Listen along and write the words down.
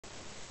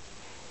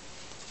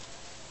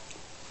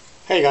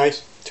Hey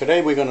guys,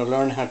 today we're going to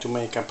learn how to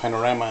make a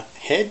panorama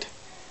head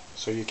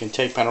so you can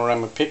take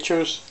panorama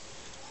pictures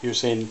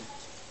using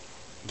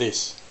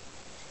this.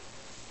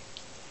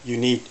 You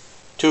need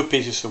two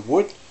pieces of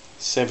wood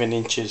 7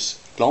 inches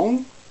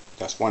long.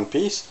 That's one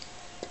piece.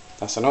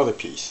 That's another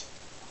piece.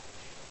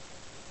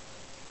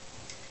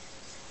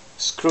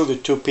 Screw the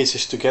two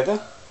pieces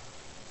together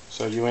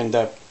so you end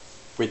up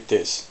with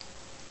this.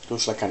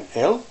 Looks like an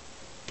L.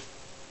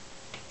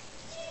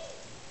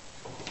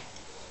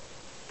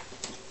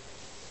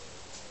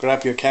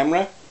 Grab your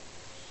camera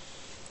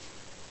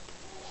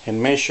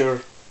and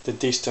measure the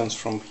distance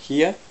from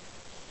here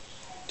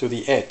to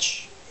the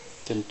edge.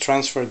 Then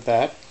transfer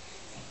that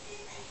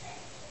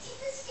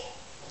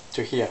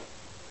to here.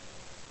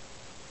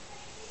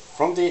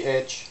 From the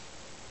edge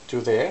to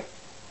there,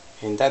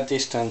 in that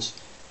distance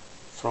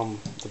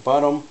from the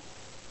bottom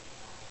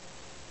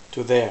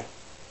to there,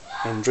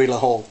 and drill a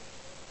hole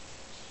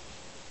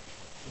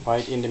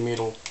right in the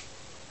middle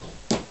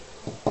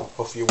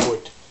of your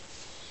wood.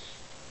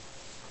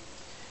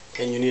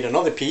 And you need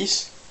another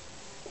piece.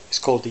 It's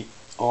called the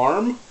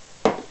arm,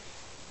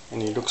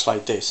 and it looks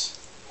like this.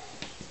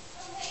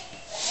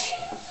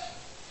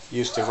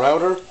 Use the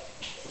router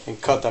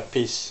and cut that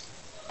piece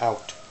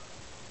out,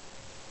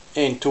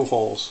 and two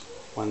holes,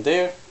 one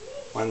there,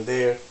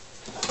 and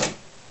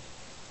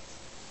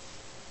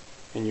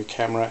your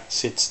camera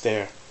sits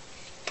there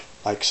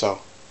like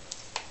so.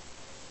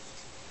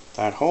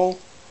 That hole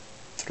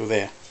through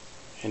there,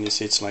 and it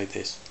sits like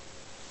this.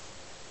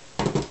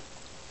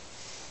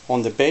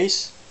 On the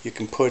base you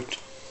can put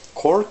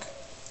cork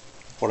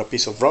or a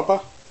piece of rubber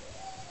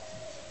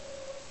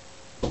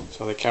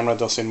so the camera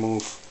doesn't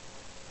move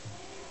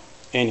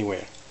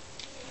anywhere.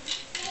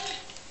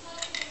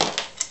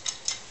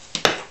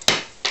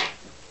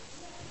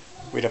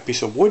 With a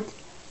piece of wood,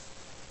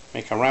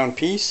 make a round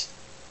piece,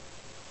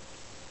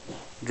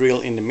 drill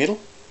in the middle.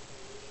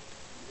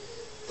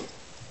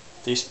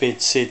 This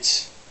bit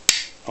sits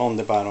on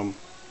the bottom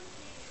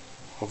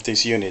of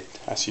this unit,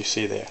 as you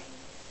see there.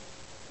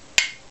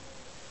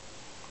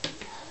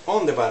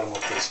 On the bottom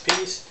of this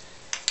piece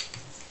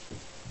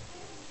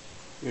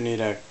you need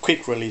a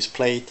quick release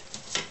plate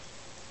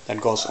that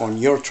goes on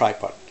your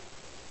tripod.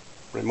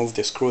 Remove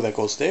the screw that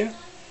goes there.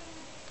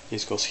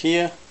 This goes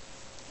here.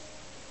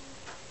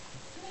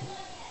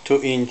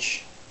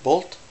 2-inch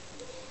bolt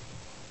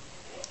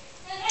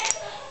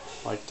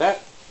like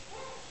that.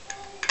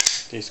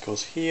 This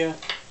goes here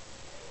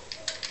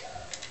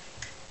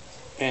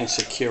and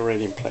secure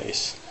it in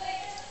place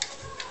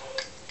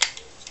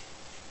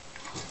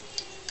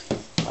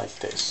like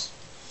this.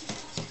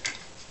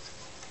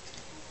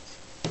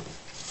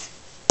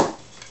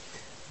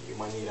 You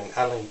might need an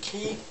Allen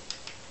key.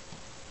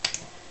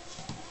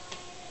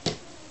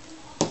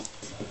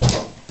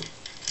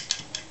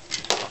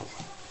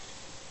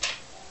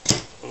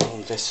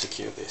 And let's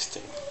secure this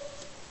thing.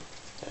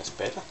 That's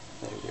better.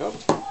 There you go.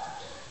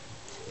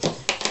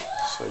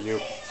 So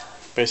you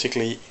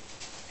basically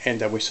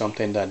end up with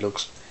something that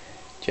looks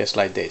just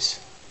like this.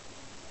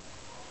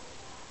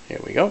 Here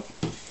we go.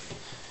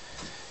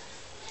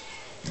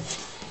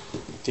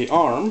 The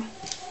arm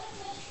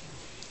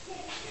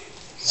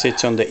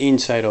sits on the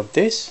inside of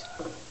this,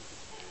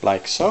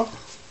 like so.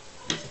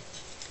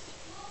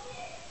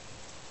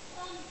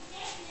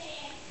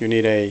 You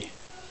need a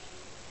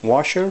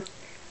washer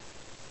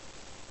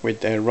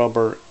with a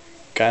rubber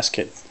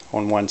gasket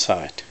on one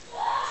side,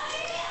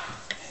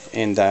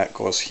 and that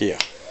goes here.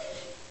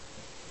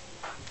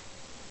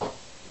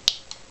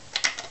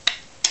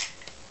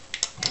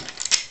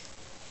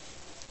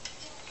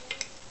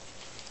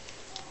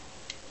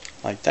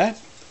 Like that.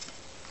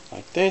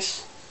 Like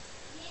this.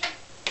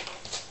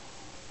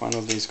 One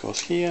of these goes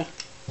here.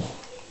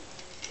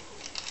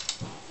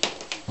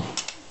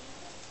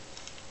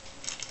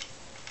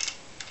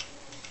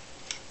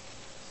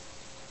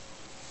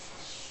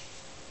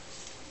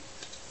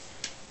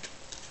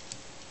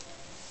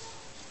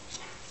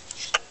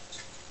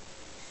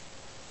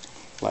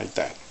 Like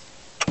that.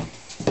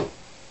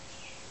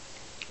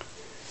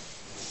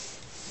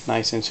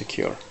 Nice and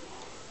secure.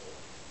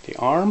 The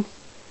arm.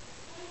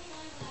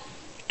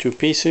 Two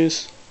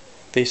pieces.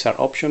 These are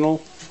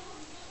optional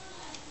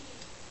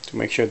to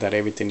make sure that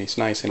everything is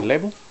nice and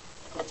level.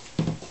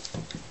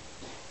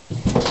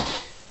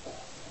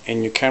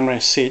 And your camera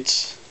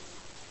sits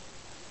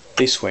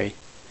this way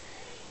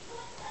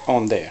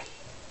on there.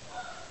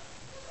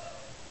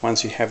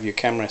 Once you have your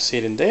camera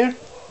sitting there,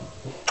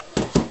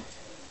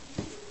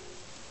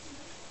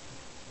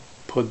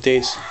 put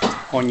this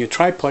on your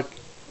tripod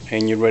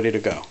and you're ready to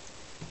go.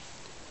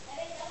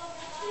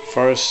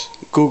 First,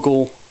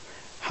 Google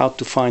how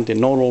to find the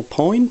nodal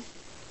point,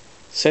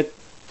 set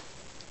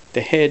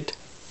the head,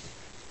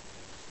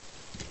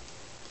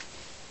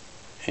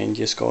 and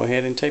just go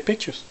ahead and take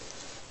pictures.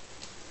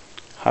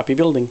 Happy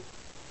building!